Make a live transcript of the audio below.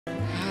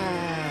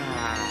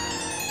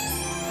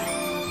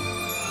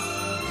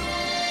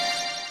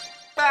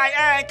my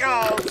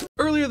ankles!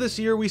 Earlier this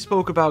year, we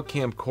spoke about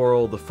Kamp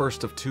Koral, the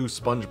first of 2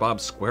 SpongeBob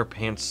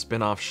SquarePants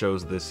spin-off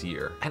shows this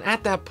year. And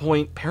at that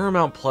point,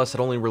 Paramount Plus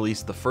had only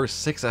released the first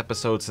 6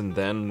 episodes and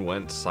then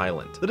went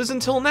silent. That is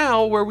until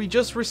now, where we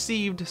just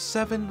received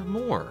 7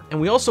 more.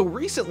 And we also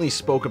recently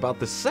spoke about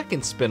the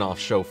second spin-off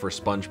show for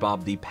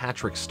SpongeBob, the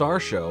Patrick Star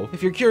Show.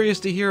 If you're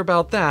curious to hear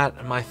about that,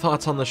 and my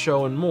thoughts on the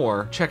show and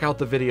more, check out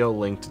the video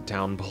linked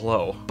down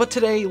below. But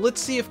today, let's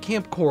see if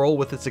Kamp Koral,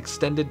 with its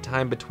extended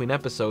time between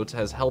episodes,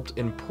 has helped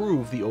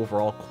improve the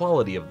overall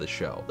quality of the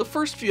show. The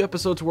first few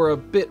episodes were a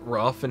bit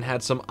rough and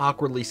had some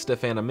awkwardly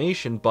stiff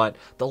animation, but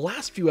the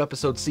last few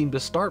episodes seemed to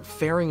start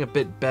faring a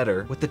bit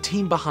better, with the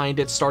team behind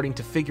it starting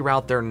to figure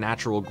out their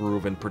natural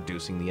groove in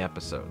producing the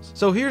episodes.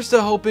 So here's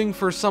to hoping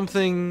for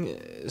something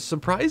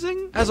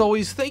surprising? As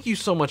always, thank you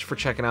so much for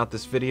checking out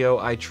this video.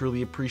 I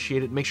truly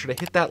appreciate it. Make sure to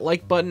hit that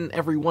like button.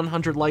 Every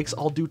 100 likes,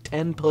 I'll do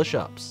 10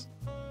 push-ups.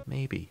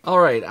 Maybe.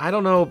 Alright, I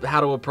don't know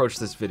how to approach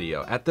this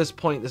video. At this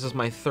point, this is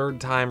my 3rd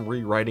time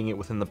rewriting it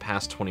within the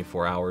past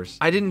 24 hours.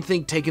 I didn't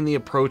think taking the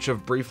approach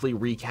of briefly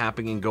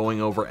recapping and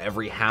going over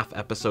every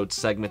half-episode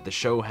segment the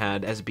show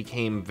had, as it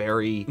became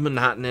very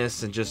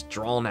monotonous and just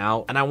drawn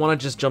out, and I want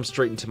to just jump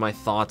straight into my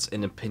thoughts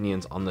and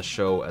opinions on the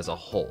show as a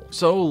whole.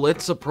 So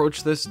let's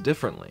approach this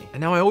differently.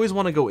 And now I always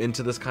want to go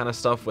into this kind of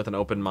stuff with an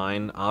open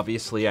mind.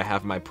 Obviously, I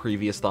have my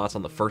previous thoughts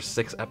on the first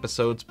 6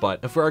 episodes,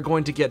 but if we are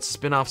going to get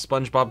spin-off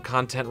SpongeBob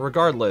content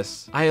regardless,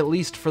 I, at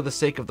least for the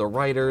sake of the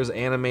writers,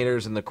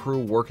 animators, and the crew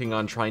working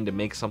on trying to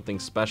make something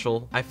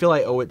special, I feel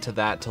I owe it to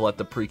that to let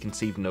the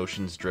preconceived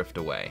notions drift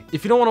away.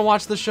 If you don't want to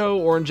watch the show,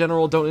 or in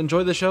general don't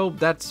enjoy the show,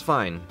 that's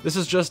fine. This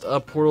is just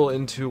a portal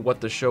into what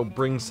the show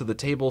brings to the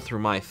table through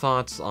my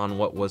thoughts on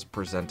what was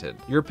presented.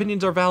 Your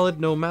opinions are valid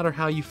no matter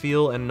how you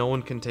feel, and no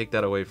one can take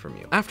that away from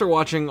you. After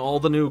watching all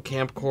the new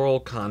Kamp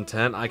Koral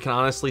content, I can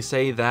honestly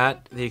say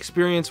that the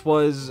experience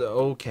was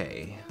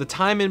okay. The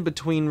time in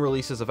between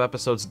releases of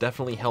episodes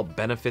definitely helped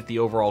benefit the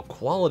overall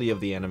quality of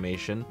the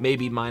animation,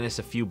 maybe minus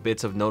a few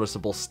bits of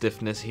noticeable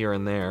stiffness here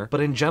and there, but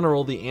in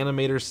general, the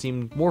animators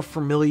seemed more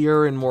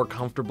familiar and more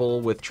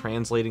comfortable with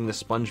translating the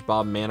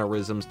SpongeBob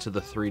mannerisms to the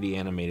 3D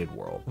animated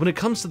world. When it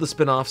comes to the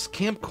spin-offs,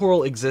 Kamp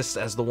Koral exists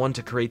as the one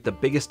to create the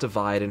biggest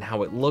divide in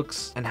how it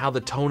looks and how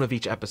the tone of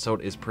each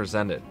episode is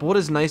presented. But what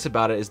is nice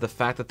about it is the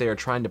fact that they are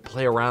trying to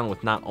play around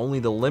with not only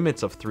the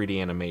limits of 3D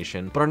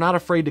animation, but are not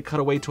afraid to cut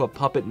away to a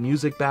puppet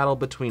music battle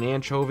between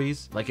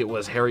anchovies, like it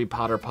was Harry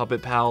Potter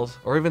Puppet Pals,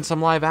 or even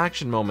some live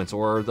action moments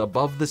or the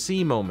above the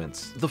sea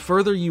moments. The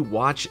further you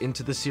watch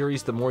into the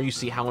series, the more you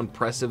see how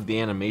impressive the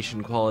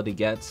animation quality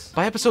gets.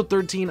 By episode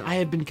 13, I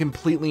had been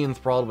completely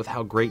enthralled with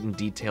how great and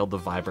detailed the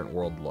vibrant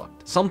world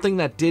looked. Something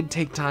that did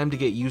take time to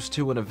get used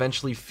to and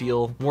eventually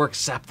feel more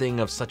accepting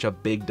of such a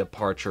big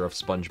departure of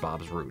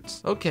SpongeBob's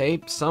roots.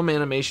 Okay, some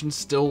animation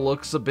still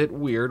looks a bit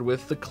weird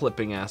with the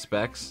clipping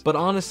aspects, but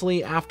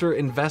honestly, after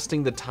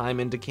investing the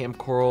time into Kamp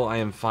Koral, I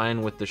am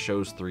fine with the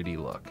show's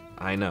 3D look.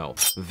 I know,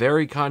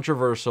 very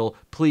controversial.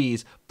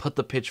 Please put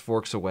the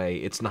pitchforks away.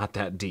 It's not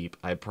that deep,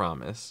 I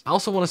promise. I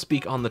also want to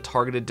speak on the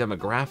targeted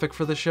demographic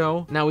for the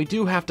show. Now, we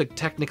do have to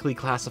technically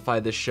classify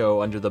this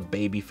show under the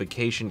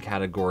babyfication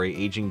category,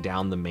 aging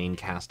down the main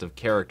cast of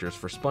characters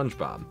for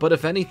SpongeBob. But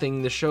if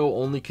anything, the show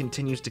only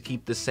continues to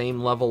keep the same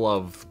level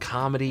of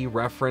comedy,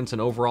 reference,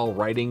 and overall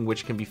writing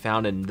which can be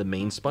found in the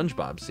main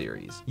SpongeBob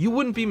series. You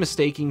wouldn't be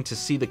mistaken to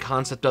see the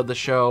concept of the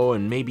show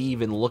and maybe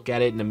even look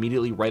at it and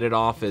immediately write it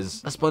off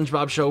as a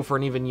SpongeBob show for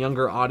an even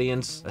younger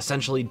audience,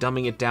 essentially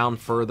dumbing it down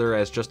further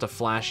as just a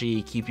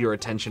flashy, keep your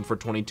attention for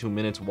 22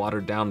 minutes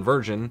watered down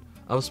version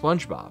of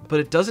SpongeBob. But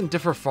it doesn't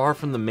differ far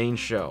from the main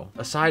show.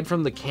 Aside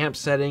from the camp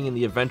setting and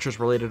the adventures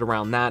related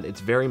around that,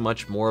 it's very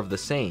much more of the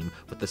same,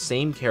 with the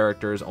same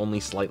characters only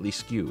slightly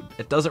skewed.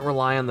 It doesn't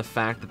rely on the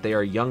fact that they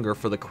are younger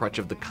for the crutch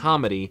of the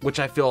comedy, which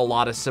I feel a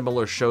lot of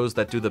similar shows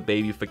that do the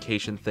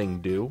babyfication thing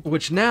do,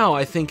 which now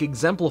I think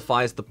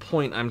exemplifies the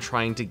point I'm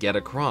trying to get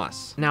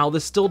across. Now,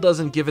 this still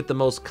doesn't give it the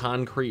most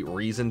concrete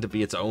reason to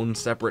be its own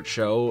separate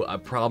show, a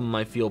problem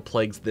I feel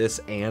plagues this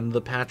and the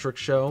Patrick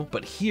show,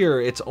 but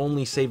here its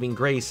only saving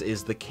grace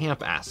is the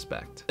camp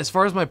aspect. As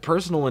far as my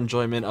personal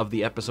enjoyment of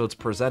the episodes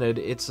presented,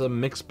 it's a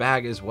mixed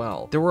bag as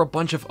well. There were a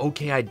bunch of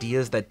okay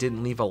ideas that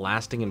didn't leave a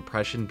lasting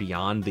impression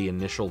beyond the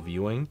initial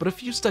viewing, but a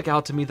few stuck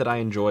out to me that I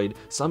enjoyed.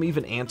 Some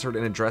even answered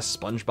and addressed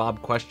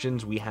SpongeBob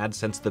questions we had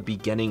since the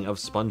beginning of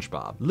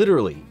SpongeBob.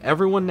 Literally,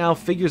 everyone now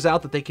figures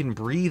out that they can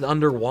breathe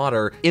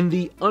underwater in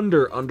the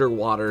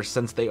underwater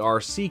since they are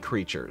sea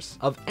creatures.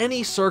 Of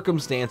any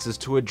circumstances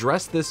to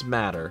address this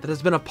matter that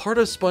has been a part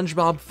of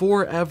SpongeBob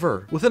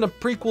forever within a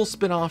prequel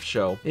spin-off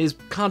show is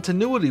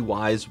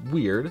continuity-wise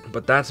weird,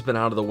 but that's been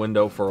out of the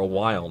window for a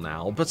while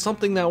now, but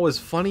something that was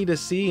funny to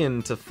see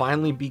and to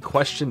finally be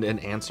questioned and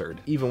answered.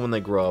 Even when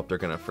they grow up, they're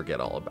gonna forget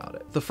all about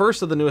it. The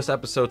first of the newest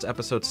episodes,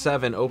 episode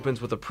 7,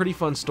 opens with a pretty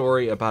fun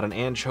story about an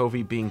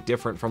anchovy being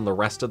different from the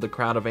rest of the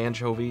crowd of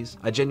anchovies.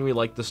 I genuinely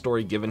liked the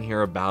story given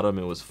here about him,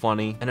 it was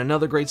funny. And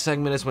another great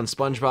segment is when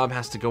SpongeBob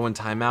has to go in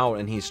timeout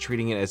and he's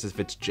treating it as if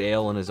it's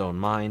jail in his own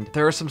mind.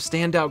 There are some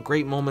standout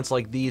great moments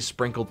like these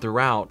sprinkled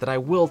throughout that I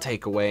will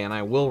take away and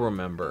I will will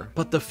remember.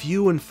 But the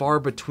few and far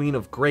between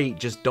of great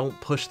just don't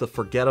push the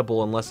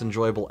forgettable and less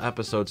enjoyable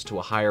episodes to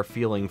a higher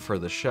feeling for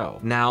the show.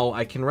 Now,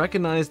 I can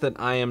recognize that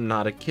I am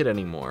not a kid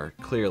anymore,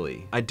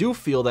 clearly. I do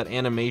feel that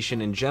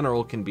animation in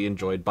general can be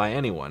enjoyed by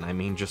anyone. I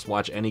mean, just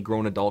watch any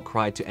grown adult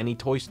cry to any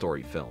Toy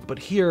Story film. But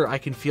here, I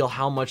can feel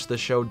how much the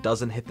show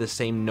doesn't hit the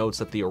same notes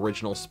that the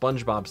original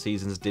SpongeBob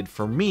seasons did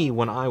for me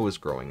when I was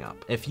growing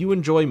up. If you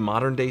enjoy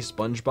modern day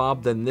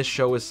SpongeBob, then this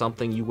show is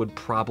something you would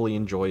probably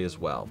enjoy as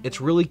well.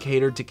 It's really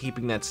catered to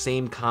keeping that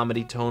same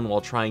comedy tone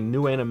while trying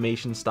new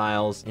animation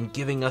styles and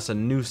giving us a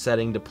new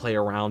setting to play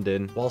around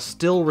in, while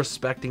still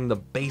respecting the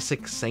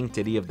basic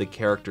sanctity of the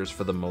characters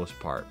for the most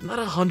part. Not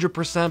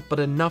 100%, but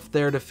enough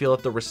there to feel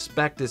that the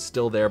respect is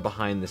still there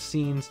behind the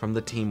scenes from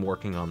the team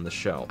working on the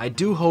show. I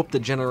do hope the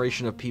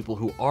generation of people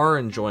who are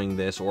enjoying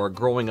this or are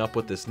growing up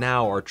with this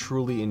now are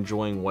truly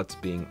enjoying what's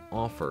being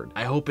offered.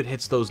 I hope it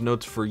hits those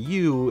notes for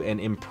you and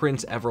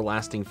imprints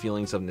everlasting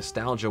feelings of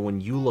nostalgia when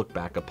you look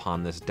back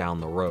upon this down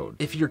the road.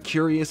 If you're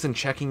curious and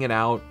checking it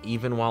out,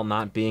 even while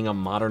not being a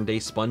modern day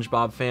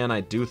SpongeBob fan,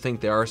 I do think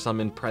there are some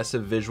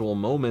impressive visual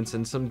moments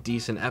and some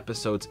decent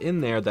episodes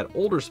in there that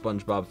older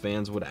SpongeBob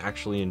fans would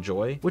actually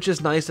enjoy, which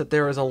is nice that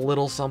there is a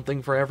little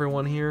something for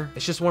everyone here.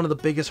 It's just one of the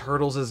biggest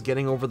hurdles is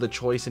getting over the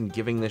choice and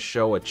giving this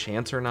show a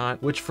chance or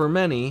not, which for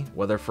many,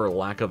 whether for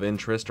lack of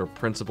interest or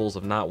principles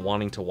of not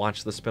wanting to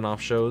watch the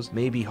spin-off shows,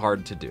 may be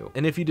hard to do.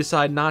 And if you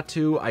decide not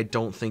to, I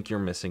don't think you're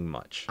missing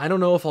much. I don't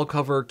know if I'll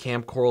cover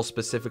Kamp Koral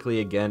specifically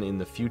again in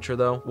the future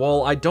though.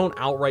 While I don't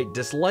outright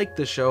dislike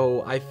the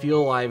show, I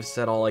feel I've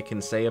said all I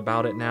can say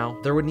about it now.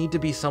 There would need to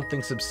be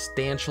something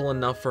substantial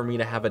enough for me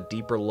to have a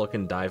deeper look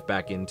and dive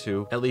back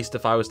into, at least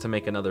if I was to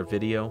make another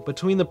video.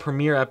 Between the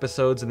premiere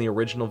episodes and the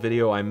original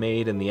video I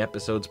made and the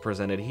episodes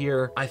presented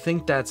here, I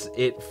think that's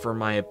it for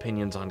my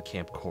opinions on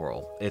Kamp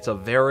Koral. It's a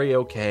very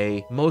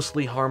okay,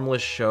 mostly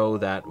harmless show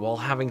that, while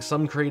having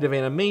some creative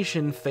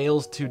animation,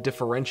 fails to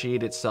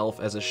differentiate itself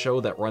as a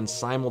show that runs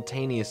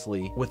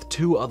simultaneously with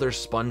two other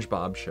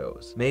SpongeBob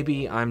shows.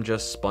 Maybe I'm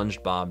just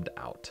SpongeBobbed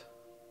out.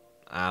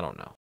 I don't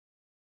know.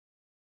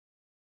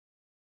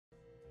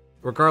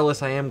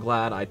 Regardless, I am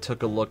glad I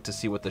took a look to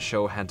see what the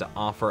show had to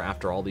offer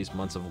after all these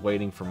months of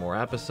waiting for more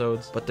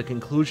episodes, but the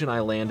conclusion I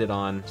landed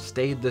on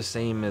stayed the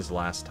same as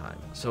last time.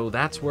 So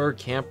that's where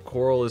Kamp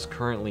Koral is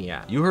currently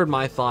at. You heard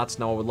my thoughts,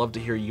 now I would love to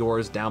hear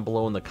yours down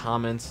below in the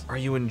comments. Are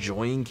you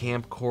enjoying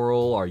Kamp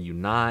Koral? Are you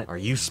not? Are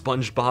you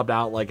SpongeBobbed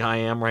out like I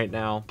am right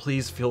now?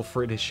 Please feel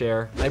free to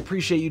share. I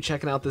appreciate you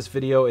checking out this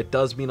video. It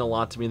does mean a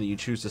lot to me that you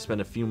choose to spend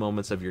a few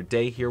moments of your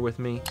day here with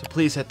me. So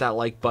please hit that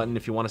like button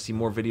if you want to see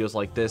more videos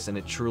like this, and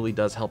it truly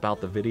does help out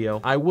the video.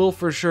 I will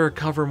for sure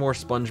cover more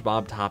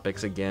SpongeBob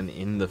topics again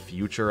in the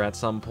future at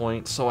some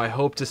point, so I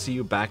hope to see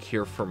you back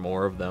here for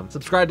more of them.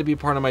 Subscribe to be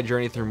part of my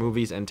journey through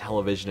movies and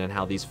television and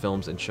how these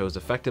films and shows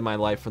affected my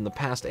life from the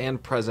past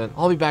and present.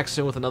 I'll be back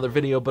soon with another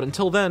video, but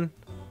until then,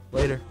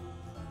 later.